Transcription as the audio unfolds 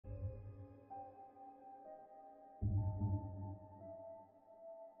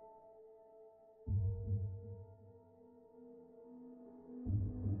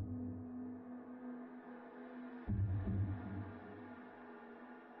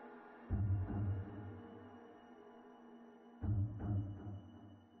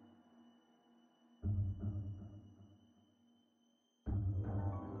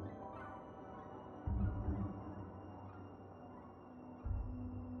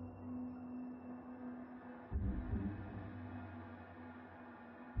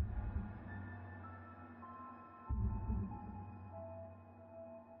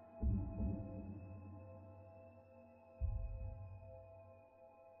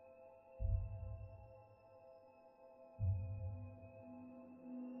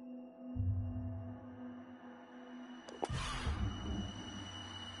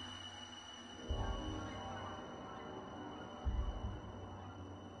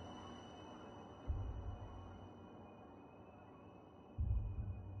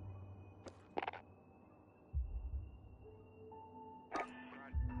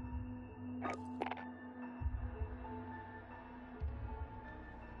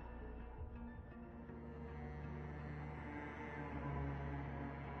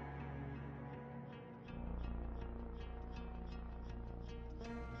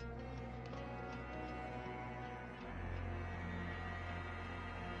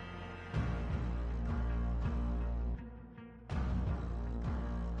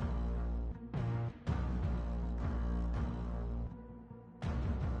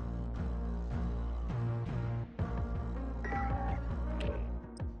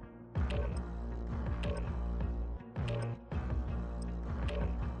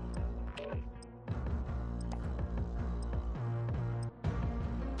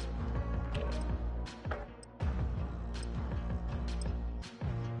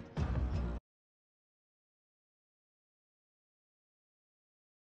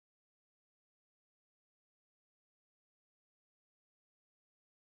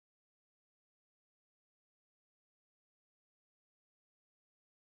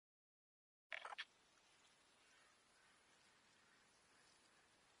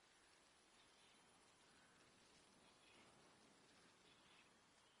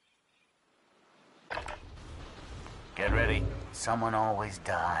Someone always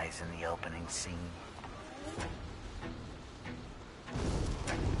dies in the opening scene.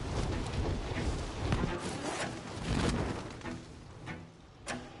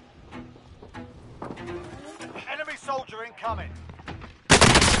 Enemy soldier incoming.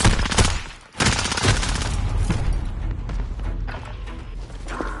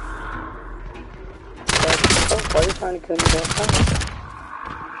 Why are you trying to kill me that time?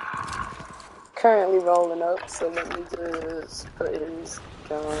 Currently rolling up, so let me just put his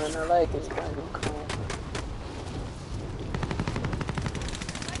gun. I like his gun. Cool.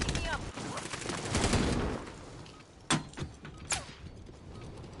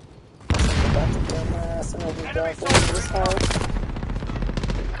 About to get my ass and I'll be back into this house.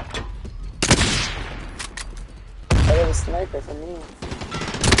 I got a sniper for me.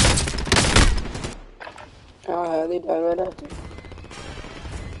 Oh, they died right after.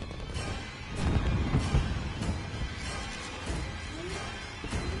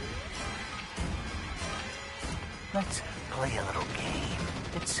 Let's play a little game.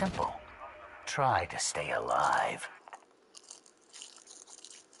 It's simple. Try to stay alive.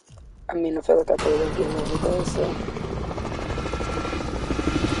 I mean, I feel like I play that game every day, so...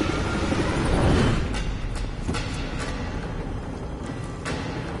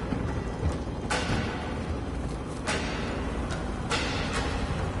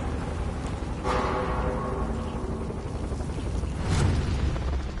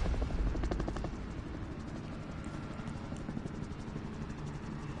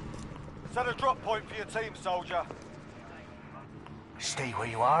 Set a drop point for your team, soldier. Stay where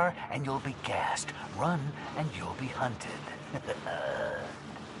you are and you'll be gassed. Run and you'll be hunted.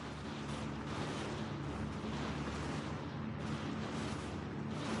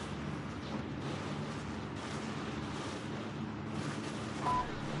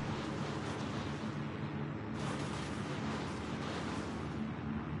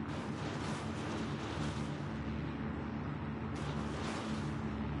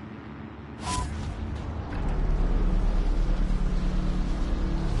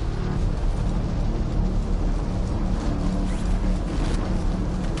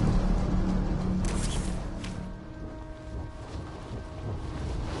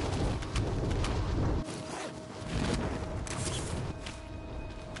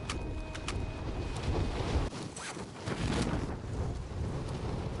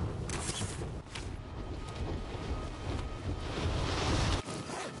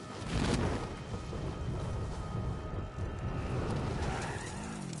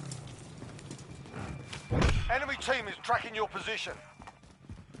 Enemy team is tracking your position.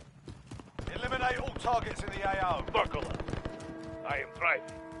 Eliminate all targets in the AO. Buckle up. I am driving.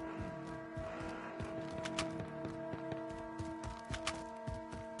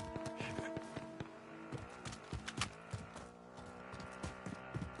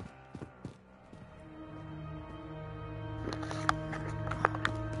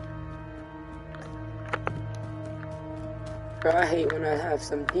 Bro, I hate when I have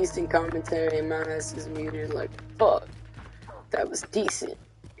some decent commentary and my ass is muted. Like, fuck. That was decent.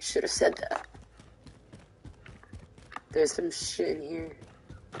 You should have said that. There's some shit in here.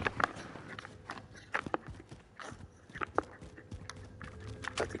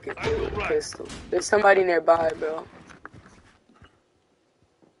 About to get through with a pistol. There's somebody nearby, bro.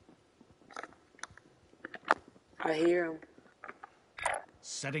 I hear him.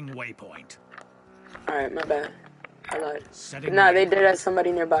 Setting waypoint. Alright, my bad. I lied. Setting Nah, they did have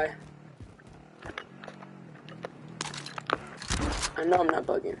somebody nearby. I know I'm not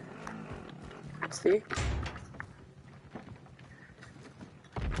bugging. See?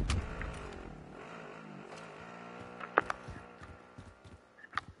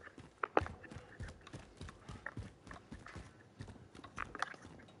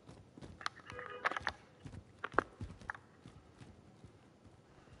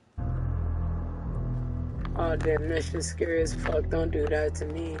 Oh damn, that's just scary as fuck. Don't do that to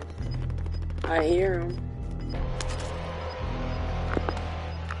me. I hear him.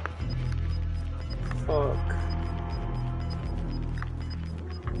 Fuck.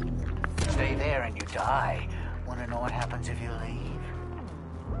 Stay there and you die. Wanna know what happens if you leave?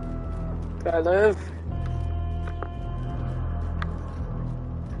 Do I live?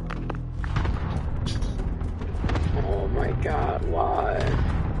 Oh my god, why?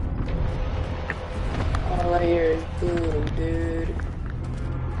 All I hear is boom, dude.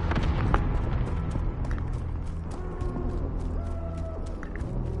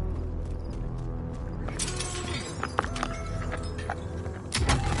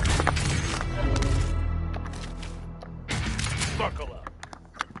 Buckle up.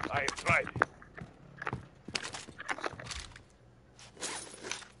 I am driving.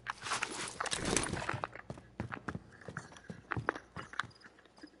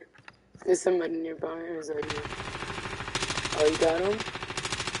 There's somebody nearby, or is that you? Oh, you got him?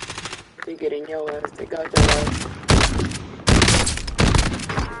 They getting your ass. They got your ass.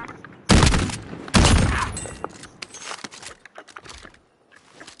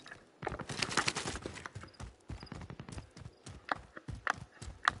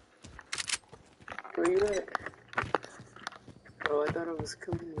 Where you at? Oh, I thought I was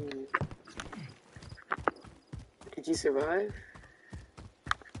coming. Did you survive?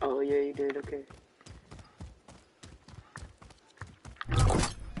 Oh, yeah, you did. Okay. You're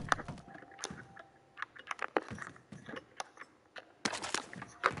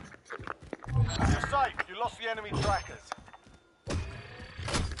safe. You lost the enemy trackers.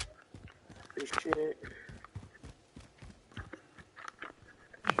 Appreciate it.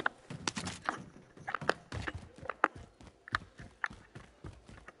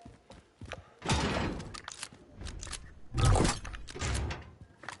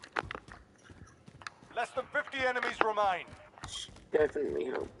 Less than 50 enemies remain. Definitely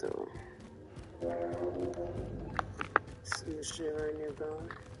help though. Some shit right nearby.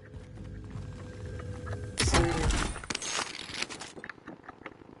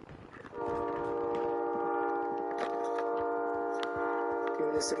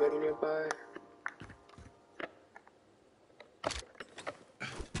 Dude, there's somebody nearby.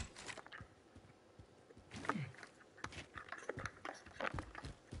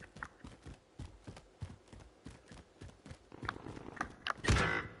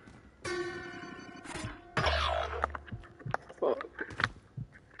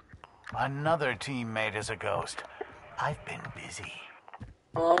 Another teammate is a ghost. I've been busy.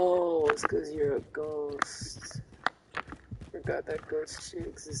 Oh, it's because you're a ghost. Forgot that ghost shit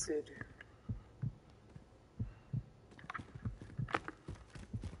existed.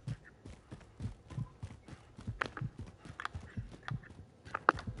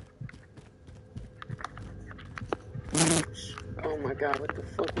 Oh my god, what the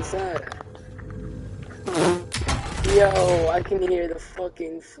fuck was that? Yo, I can hear the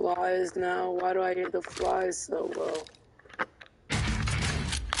fucking flies now. Why do I hear the flies so well?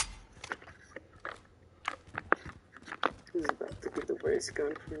 This is about to be the worst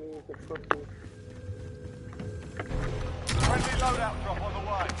gun for me. The fucking... Friendly loadout drop on the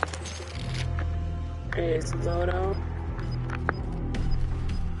way. Hey, it's loadout.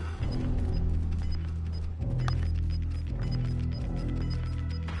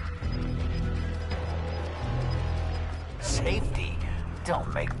 Safety?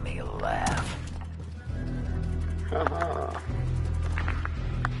 Don't make me laugh. Haha.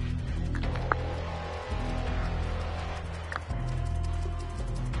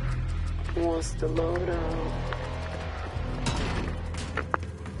 Wants the loadout.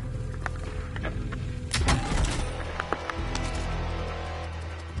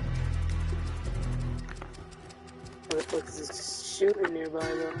 What the fuck is this shooting nearby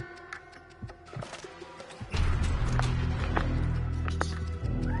though?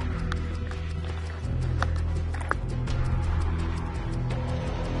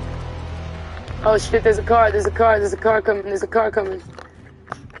 Oh shit, there's a car coming.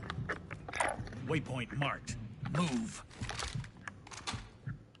 Waypoint marked. Move.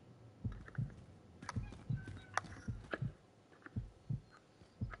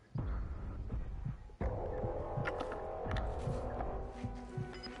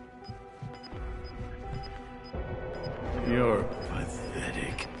 You're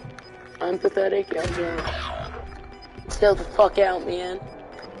pathetic. I'm pathetic, yeah. Chill the fuck out, man.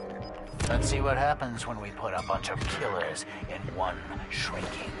 Let's see what happens when we put a bunch of killers in one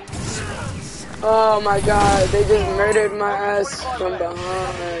shrinking space. Oh my god, they just murdered my ass from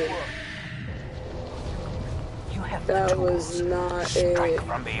behind. You have That the was tools. not Strike it.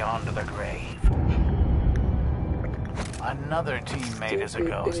 from beyond the grave. Another teammate is a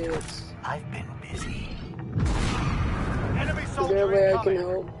ghost. Bitch. I've been busy. Enemy Is there a soldier way I can incoming.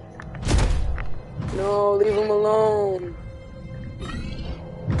 help? No, leave him alone.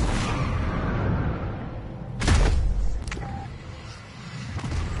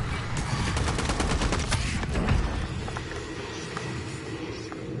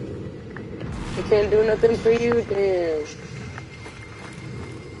 I can't do nothing for you, damn.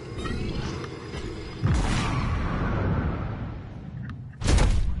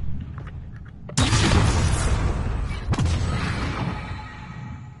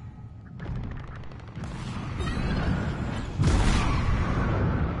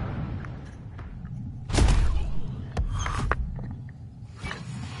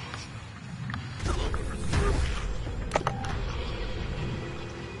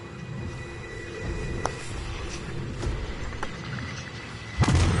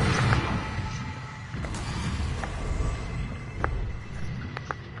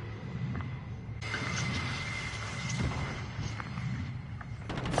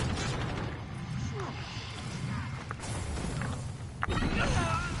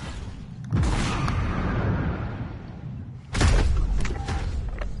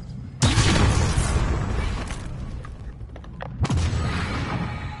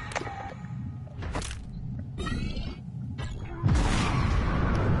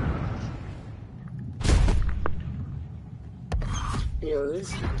 Yo,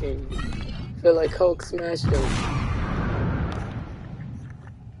 this game feel like Hulk smashed him.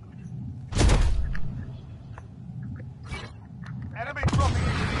 Enemy dropping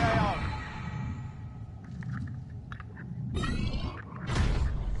into the AO.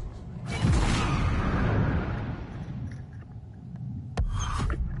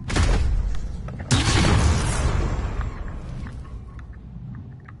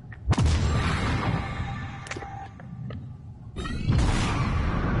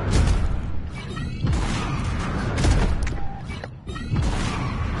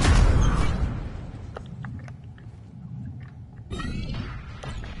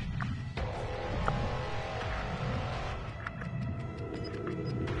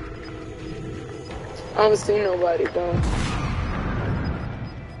 I don't see nobody, bro.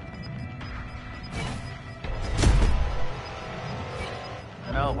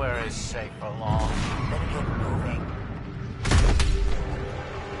 Nowhere is safe for long. Better get moving.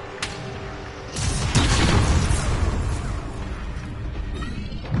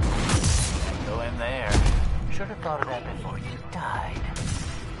 Go in there. Should have thought of that before you died.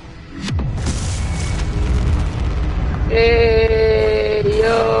 Hey,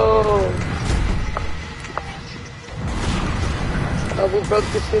 yo! Oh, we broke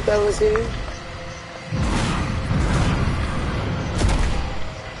the shit that was here.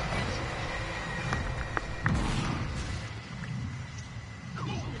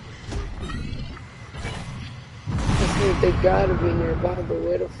 I think they gotta be nearby, but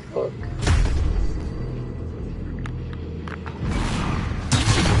where the fuck?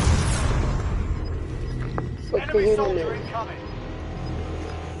 Fuck the Enemy soldier internet. incoming.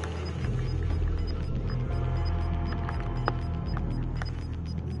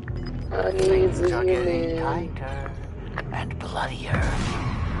 I need Things a are getting human. tighter and bloodier.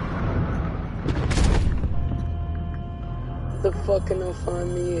 The fuck can I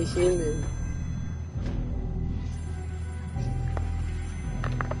find me a human?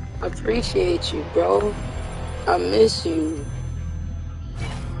 I appreciate you, bro. I miss you.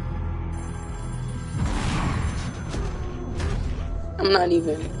 I'm not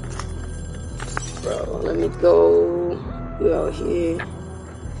even... Bro, let me go. You out here.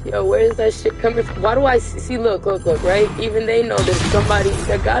 Yo, where is that shit coming from? Why do I see? Look, right? Even they know there's somebody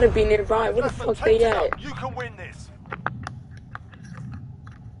that gotta be nearby. Where the Less than fuck 10 they to at? go. You can win this.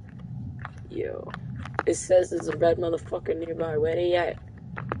 Yo, it says there's a red motherfucker nearby. Where they at?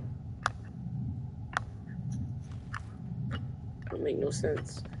 Don't make no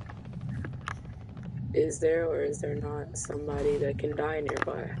sense. Is there or is there not somebody that can die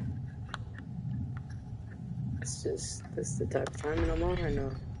nearby? It's just, this the type of timing I'm on right now.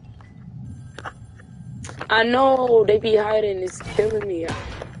 I know, they be hiding, it's killing me.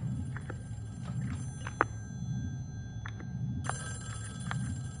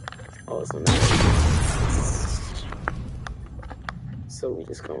 Oh, so nice. So we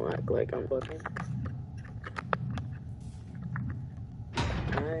just gonna act like I'm bugging.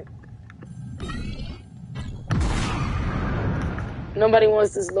 Alright. Nobody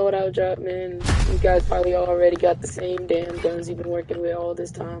wants this loadout drop, man. You guys probably already got the same damn guns you've been working with all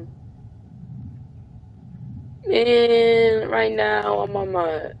this time. Man, right now I'm on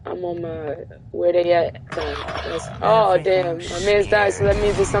my, where they at? Oh damn, my man's died, so that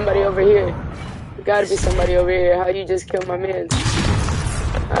means there's somebody over here. There gotta be somebody over here. How you just kill my man?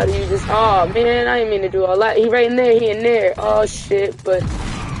 How do you just, oh man, I didn't mean to do all that. He right in there, he in there. Oh shit, but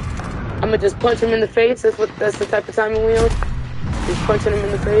I'ma just punch him in the face. That's the type of timing we on. Just punching him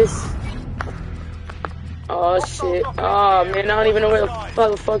in the face. Oh shit. Oh man, I don't even know where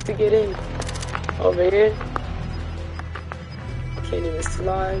the fuck to get in. Over here. Can't even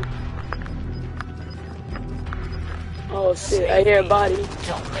slide. Oh shit, I hear a body.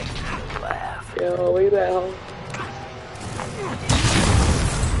 Don't make me laugh. Yo, where you at, home?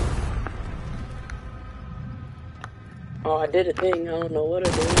 Oh, I did a thing. I don't know what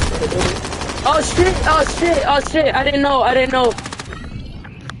I did. But I did it. Oh shit! Oh shit! Oh shit! I didn't know. I didn't know.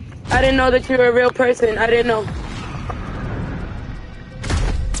 I didn't know that you were a real person. I didn't know.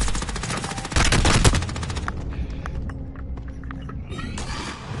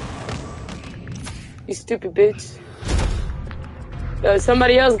 You stupid bitch. Yo,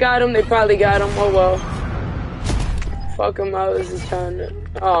 somebody else got him. They probably got him. Oh well. Fuck him. I was just trying to.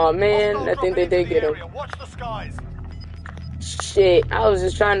 Oh man, I think they did get him. Watch the skies. Shit, I was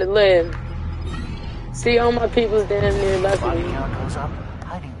just trying to live. See, all my people's damn near left Body me. count goes up.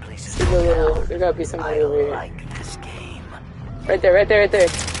 Hiding places See, go look, down. there gotta be somebody I over here. like this game. Right there, right there, right there.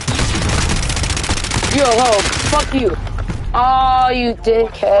 Yo, ho, fuck you. Oh, you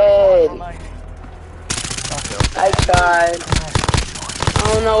dickhead. I tried.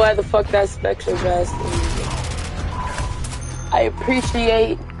 don't know why the fuck that Spectre vest. I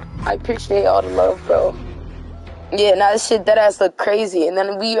appreciate all the love, bro. Yeah, now this shit deadass look crazy, and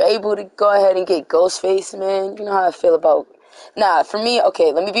then we were able to go ahead and get Ghostface, man. You know how I feel about. Nah, for me,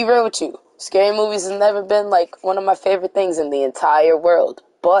 okay, let me be real with you. Scary movies has never been like one of my favorite things in the entire world,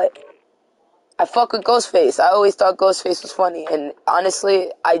 but I fuck with Ghostface. I always thought Ghostface was funny, and honestly,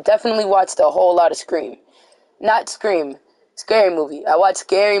 I definitely watched a whole lot of Scream. Not Scream, Scary Movie. I watched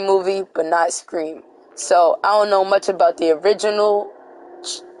Scary Movie, but not Scream. So I don't know much about the original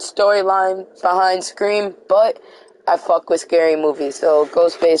storyline behind Scream, but I fuck with Scary Movie. So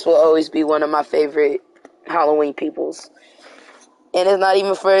Ghostface will always be one of my favorite Halloween peoples. And it's not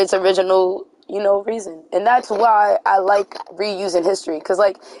even for its original, reason. And that's why I like reusing history. Because,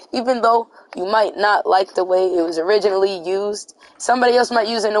 even though you might not like the way it was originally used, somebody else might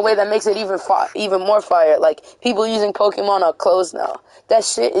use it in a way that makes it even more fire. Like, people using Pokemon on clothes now. That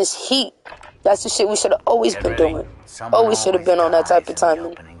shit is heat. That's the shit we should have always been doing. Always should have been on that type of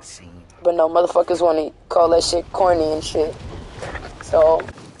timing. But no, motherfuckers want to call that shit corny and shit. So,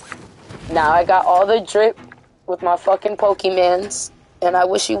 now I got all the drip with my fucking Pokemans, and I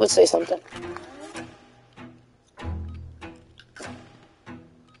wish you would say something.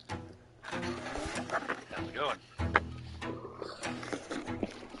 How's it going?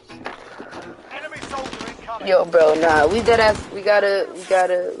 Enemy soldier incoming. Yo, bro, nah, we gotta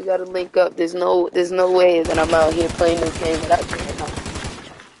link up. There's no way that I'm out here playing this game without you right now.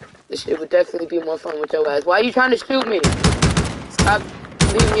 This shit would definitely be more fun with your ass. Why are you trying to shoot me? Stop,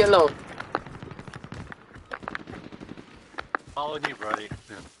 leave me alone. Following you, buddy.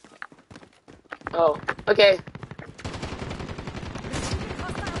 Oh, okay.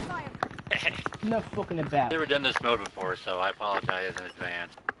 Enough fucking about. Never done this mode before, so I apologize in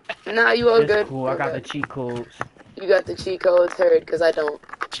advance. Nah, you all It's good. cool. I got the cheat codes. You got the cheat codes, heard? Cause I don't.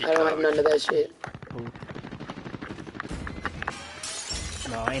 Cheat I don't have codes. none of that shit. Cool.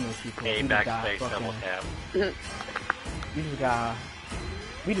 No, ain't no cheat codes. A We just got backspace double fucking. tap.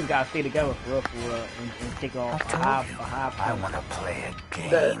 We just gotta stay together for real, and take off a high I point. want to play a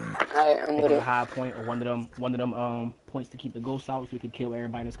game. Alright, I'm Take with a it. high point or one of them points to keep the ghosts out, so we can kill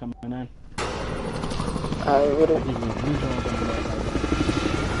everybody that's coming in. Alright, with it. These are blue zones on the left,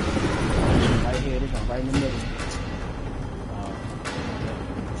 right here. This one right in the middle.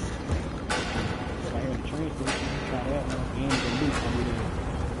 Right here in the train station. Try that one. And the loot over there.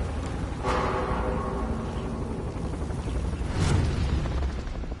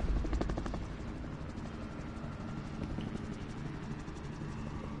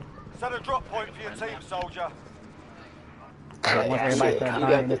 Set a drop point for your team, soldier. Once everybody starts You got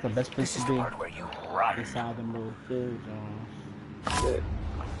dying, this. that's the best place This is to the be. part where you run. Inside them little field zones. Good.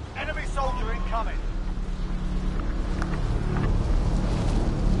 Enemy soldier incoming.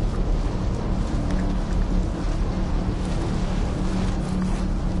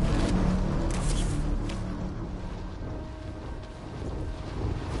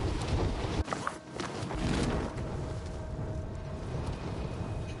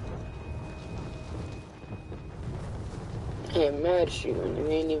 I ain't mad at you when you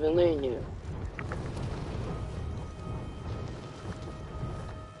ain't even laying yet.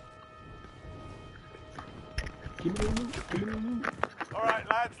 Keep it in. Keep it in. All right,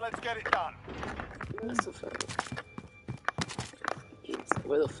 lads, let's get it done. That's a fact. Yes.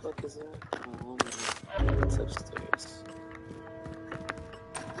 Where the fuck is that? Oh, it's upstairs.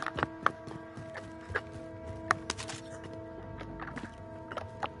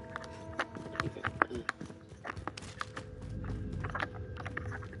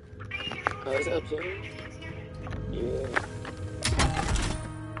 Oh, it's up here? Yeah.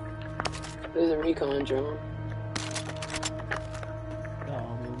 There's a recon drone. Oh,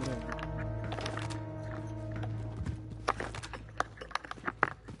 whatever.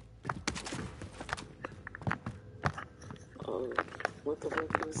 Oh, what the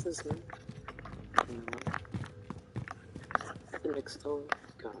fuck is this, man? The next door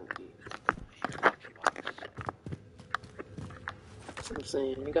gotta be. That's what I'm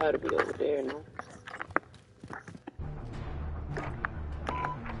saying. You gotta be over there, no?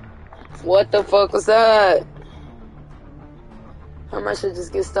 What the fuck was that? How much should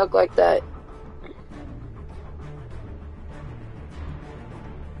just get stuck like that?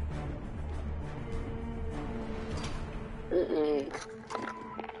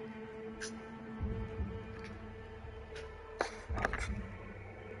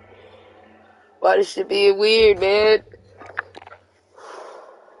 Why this shit be weird, man?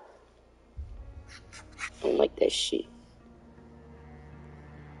 I don't like that shit.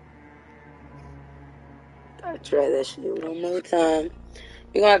 Gotta try that shit one more time.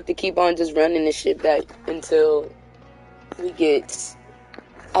 We're gonna have to keep on just running this shit back until we get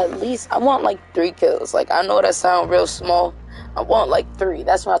at least, I want like 3 kills. Like, I know that sounds real small. I want like 3.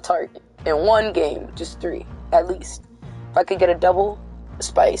 That's my target. In one game, just 3, at least. If I could get a double, a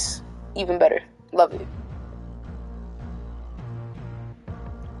spice, even better. Love it.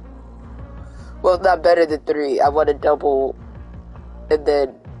 Well, not better than 3. I want a double, and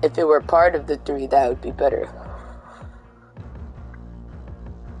then if it were part of the 3, that would be better.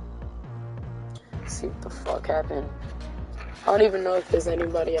 Let's see what the fuck happened. I don't even know if there's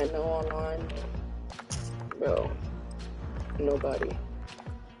anybody I know online. Bro, nobody.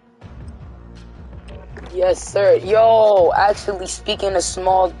 Yes, sir. Yo, actually, speaking of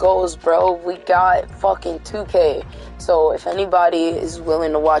small goals, bro, we got fucking 2K. So if anybody is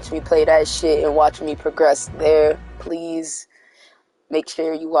willing to watch me play that shit and watch me progress there, please make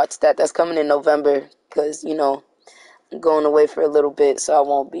sure you watch that. That's coming in November, because, you know, I'm going away for a little bit, so I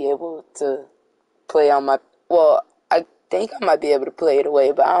won't be able to play on my... Well, I think I might be able to play it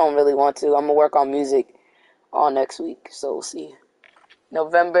away, but I don't really want to. I'm going to work on music all next week, so we'll see.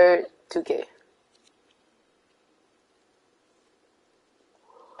 November, 2K.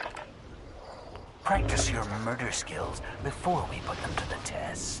 Practice your murder skills before we put them to the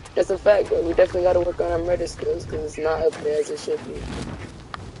test. That's a fact, but we definitely got to work on our murder skills, because it's not up there as it should be.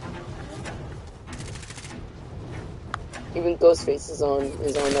 Even Ghostface is on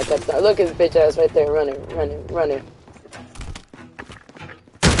that type of time. Look at his bitch ass right there, running.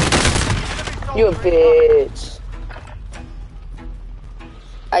 You a bitch.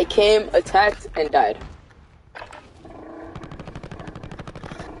 I came, attacked, and died.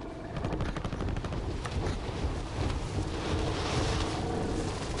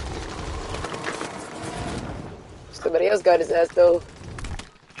 Somebody else got his ass though.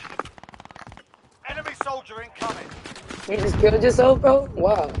 Enemy soldier incoming. You just killed yourself, bro?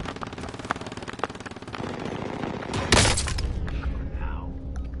 Wow.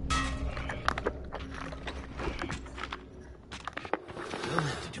 You'll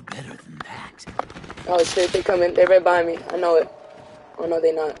have to do better than that. Oh shit, they coming. They're right behind me. I know it. Oh no,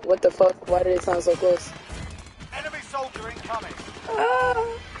 they not. What the fuck? Why did it sound so close? Enemy soldier incoming. Ah!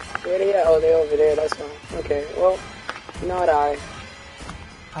 Where they at? Oh, they're over there. That's fine. Okay, well, not I.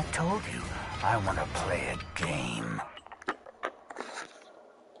 I told you, I want to play a game.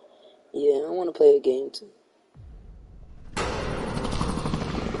 Yeah, I want to play a game too.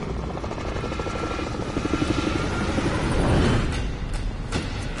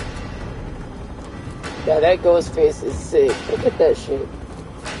 Yeah, that Ghostface is sick. Look at that shit.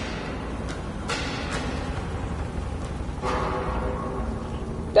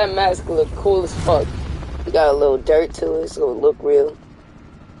 That mask look cool as fuck. You got a little dirt to it, so it look real.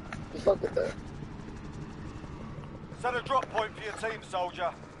 Fuck with that. Set a drop point for your team,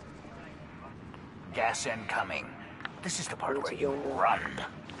 soldier. Gas incoming. This is the part where you run.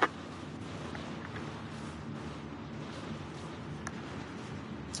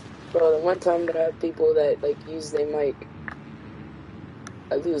 Bro, the one time that I have people that like use their mic,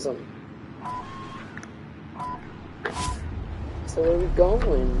 I lose them. So where we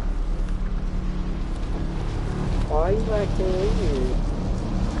going? Why are you acting weird?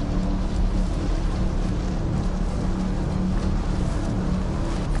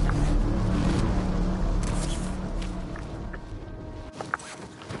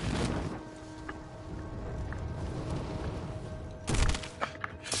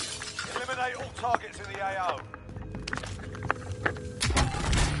 Eliminate all targets in the AO.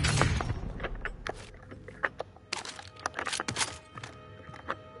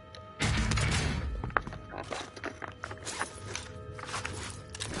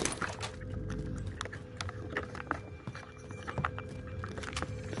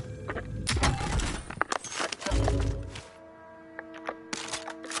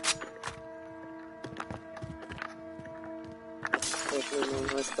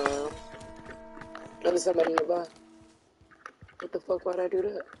 My style. There's somebody nearby. What the fuck? Why'd I do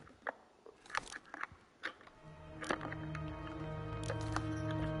that?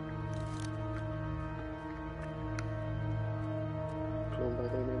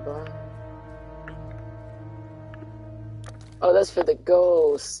 Nobody nearby. Oh, that's for the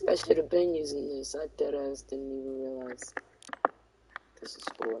ghost. I should have been using this. I deadass didn't even realize. This is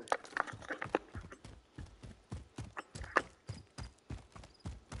for.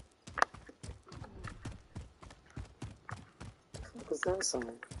 What was that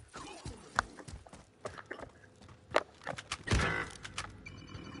song?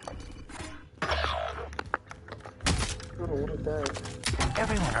 Oh, what that?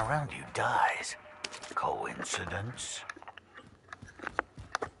 Everyone around you dies. Coincidence?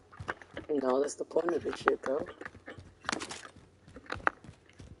 No, that's the point of this shit, bro.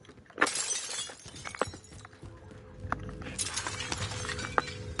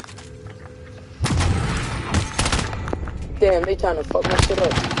 Damn, they trying to fuck my shit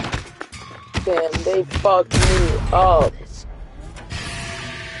up. Damn, they fucked me up.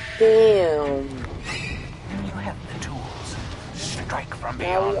 Damn. You have the tools. Strike from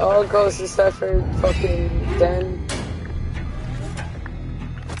Now beyond we the all go grave. to Stafford fucking den.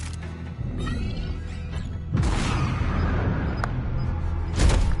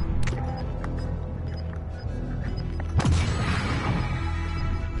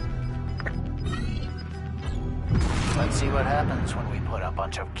 Let's see what happens when we put a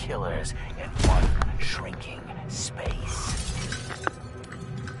bunch of killers in one shrinking space.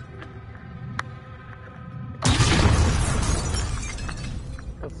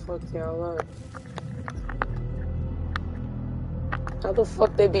 The fuck y'all up? How the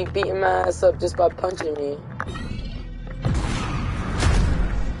fuck they be beating my ass up just by punching me?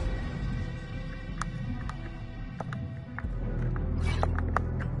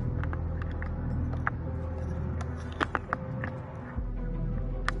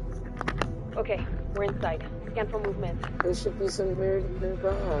 Okay, we're inside. Scan for movement. There should be some weird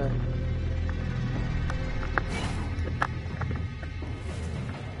nearby.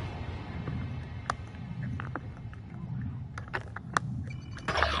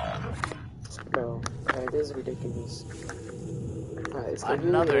 Bro, that is ridiculous. Alright, it's gonna be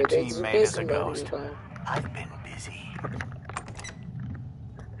Another weird. There should teammate be is a somebody ghost. nearby. I've been busy.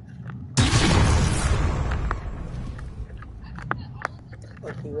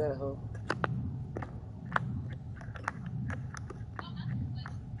 Fuck you, that hoe.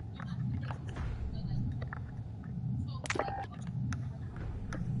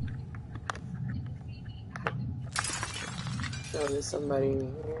 Oh, there's somebody in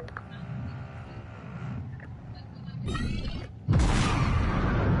here.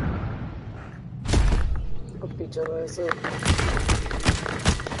 I'll beat your ass up.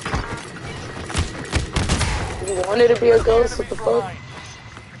 You wanted to be a ghost? What the fuck?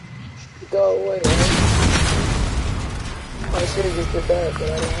 Go away, man. I should've just did that, but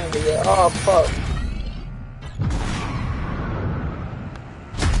I didn't have it yet. Oh, fuck.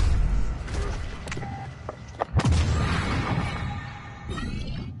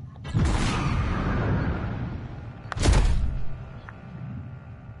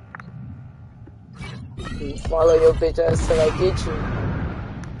 You follow your bitch ass till I get you.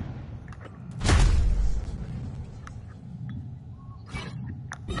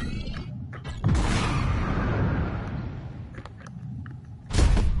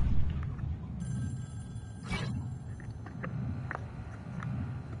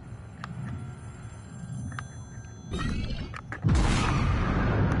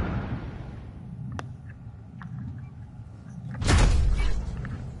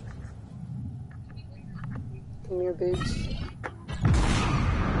 Come here, bitch.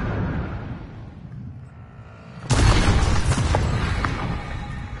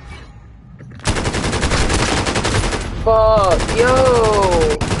 Fuck,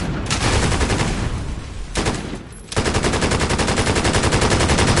 yo!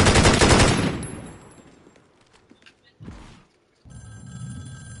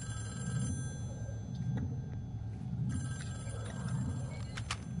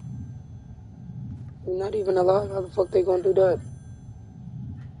 You're not even alive. How the fuck they gonna do that?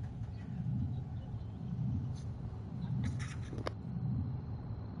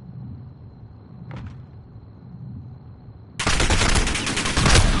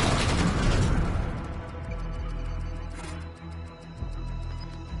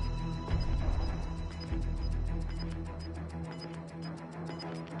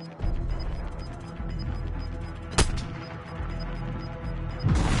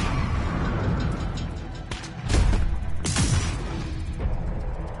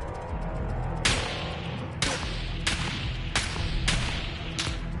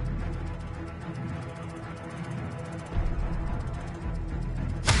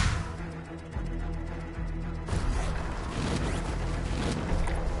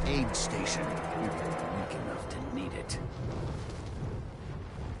 Aid station. You're weak enough to need it.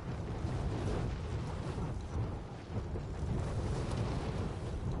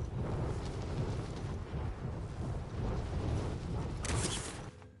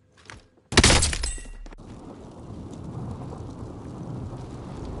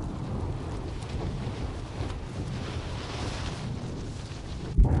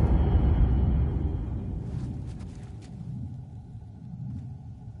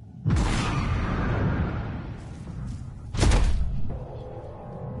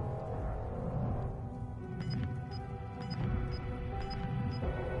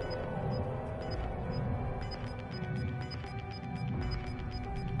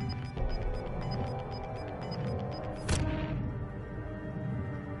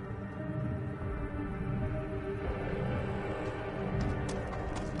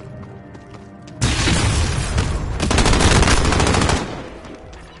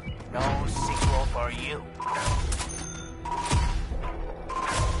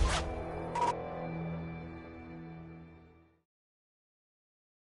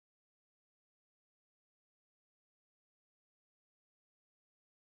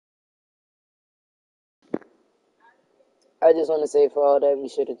 I just want to say for all that, we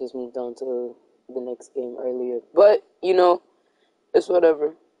should have just moved on to the next game earlier. But, you know, it's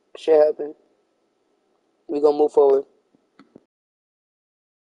whatever. Shit happened. We gonna move forward.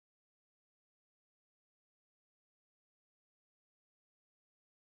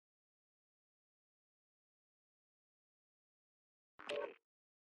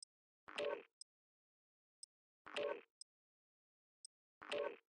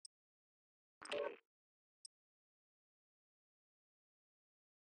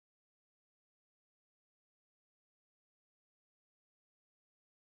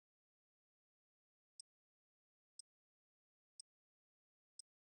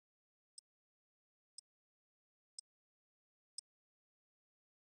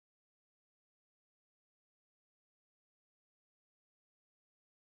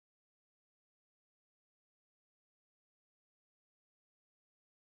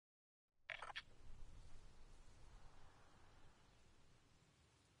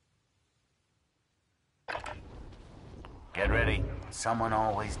 Get ready. Someone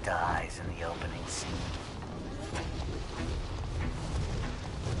always dies in the opening scene.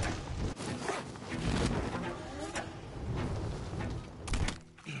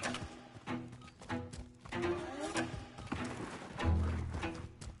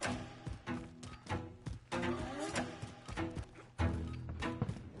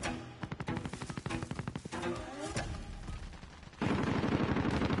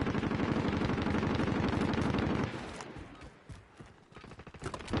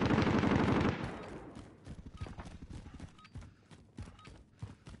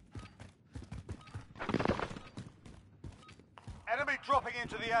 Enemy dropping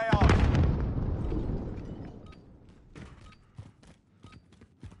into the AO.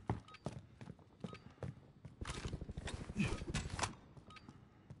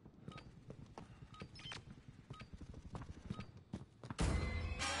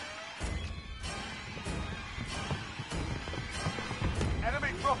 Enemy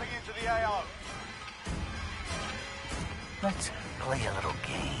dropping into the AO. Let's play a little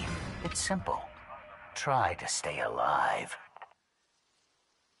game. It's simple. Try to stay alive.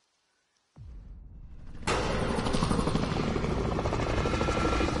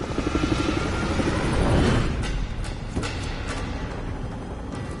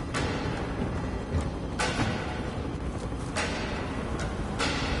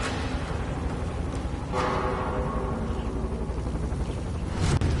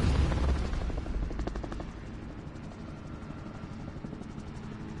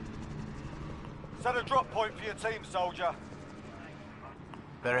 Set a drop point for your team, soldier.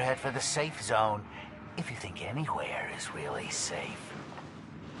 Better head for the safe zone, if you think anywhere is really safe.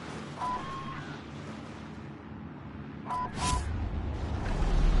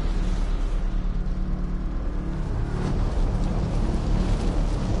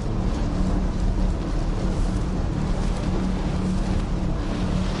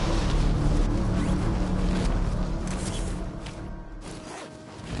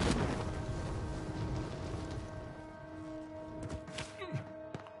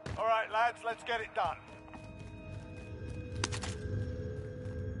 All right, lads, let's get it done.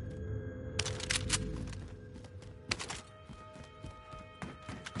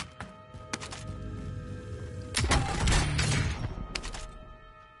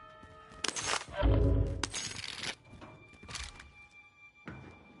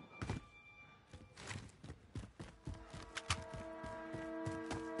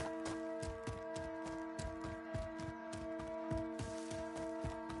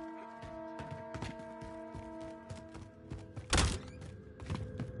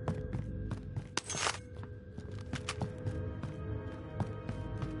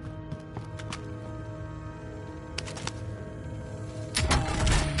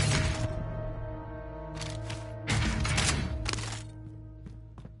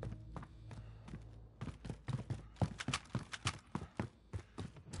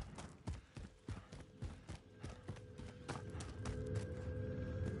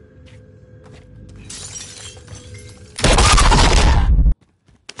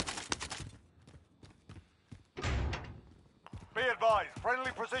 Be advised, friendly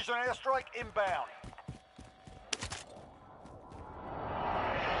precision airstrike inbound.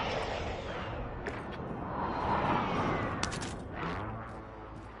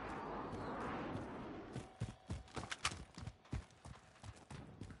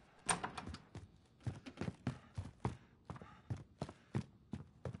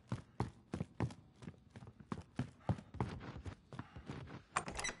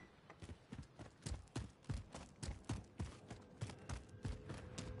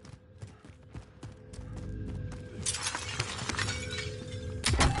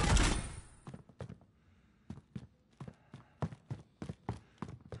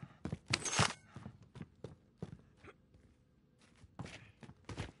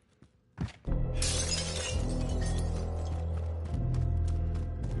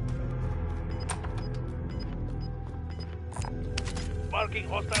 Marking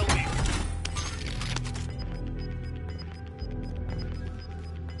hostile lead.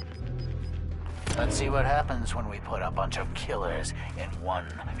 Let's see what happens when we put a bunch of killers in one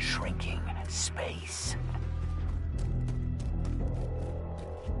shrinking space.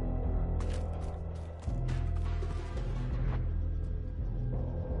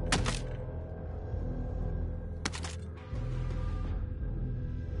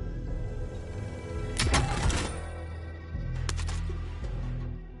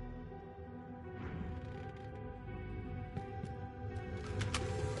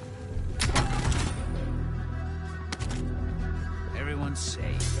 Everyone's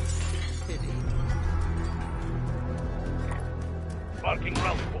safe. Pity. Marking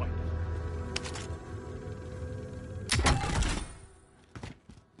rally point.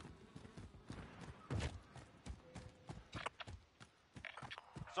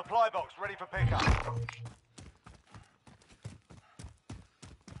 Supply box ready for pickup.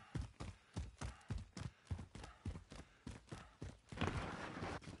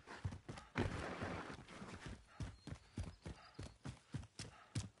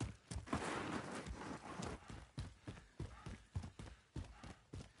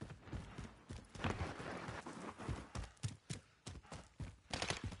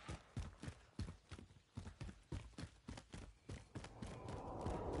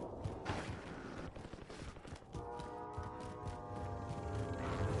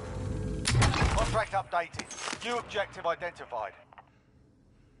 Contract updated. New objective identified.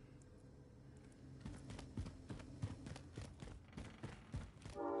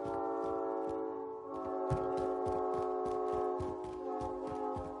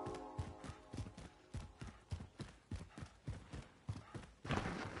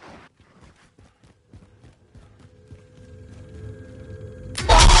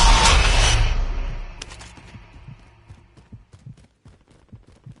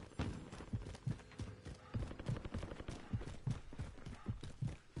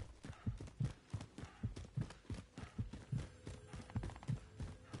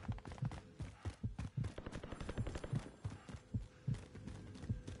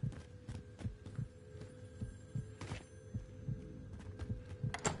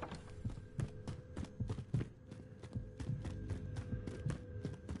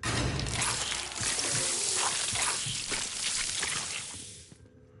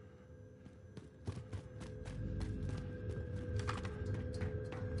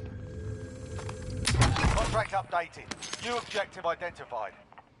 Contract updated. New objective identified.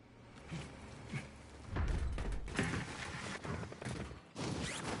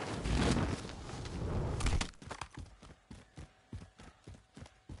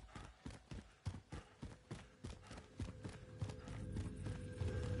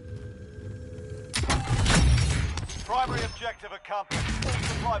 Primary objective accomplished. All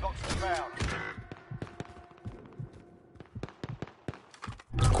supply boxes found.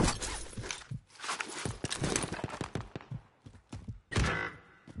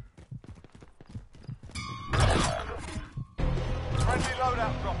 Friendly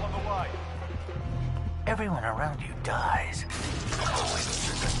loadout drop on the way. Everyone around you dies.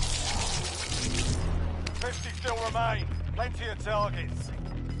 50 still remain. Plenty of targets.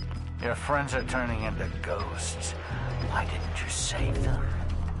 Your friends are turning into ghosts. Why didn't you save them?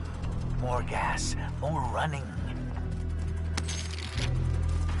 More gas, more running.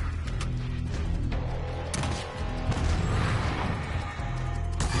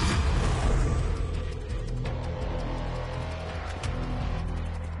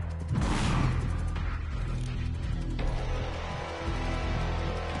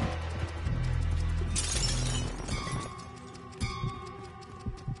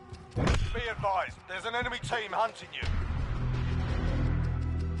 Be advised, there's an enemy team hunting you.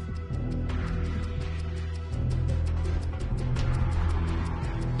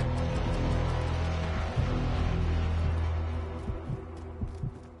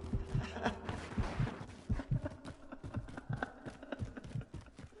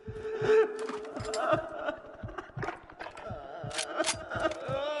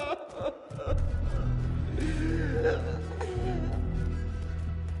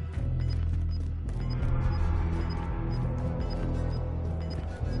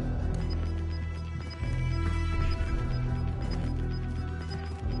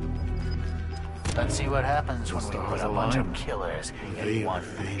 Let's see what happens when we put Stars a bunch of align. killers in Veil one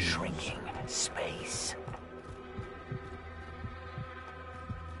fades. shrinking space.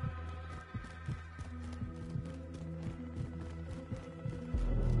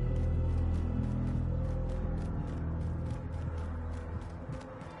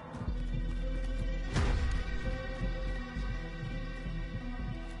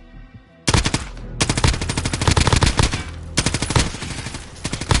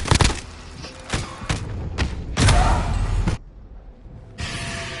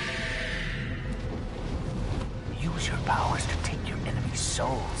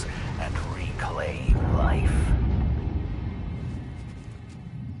 souls and reclaim life.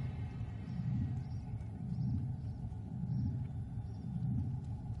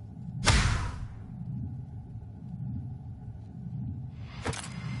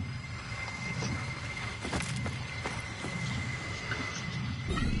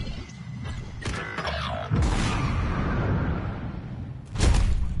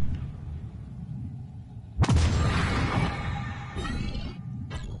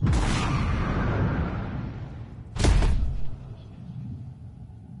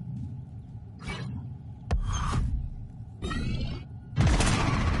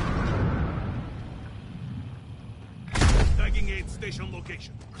 Tagging aid station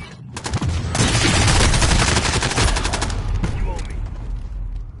location. You owe me.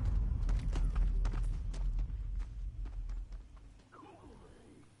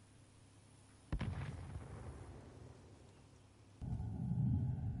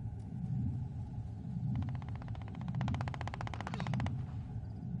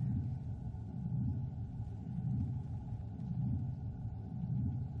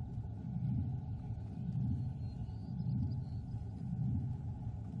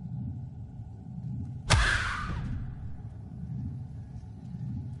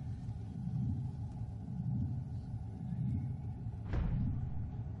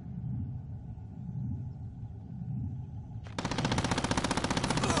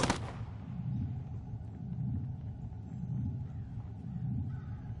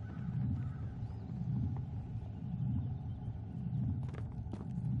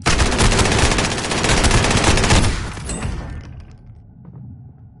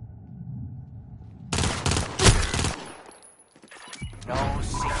 No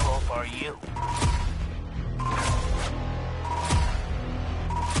sequel for you.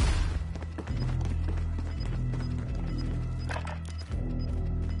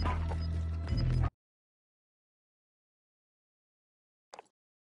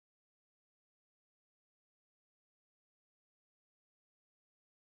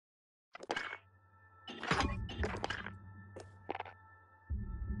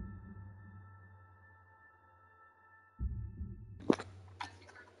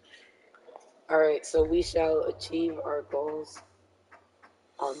 Alright, so we shall achieve our goals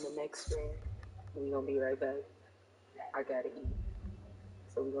on the next stream. We gonna be right back. I gotta eat.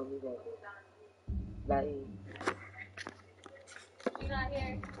 So we gonna be back. Bye. She's not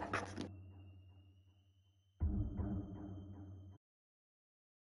here.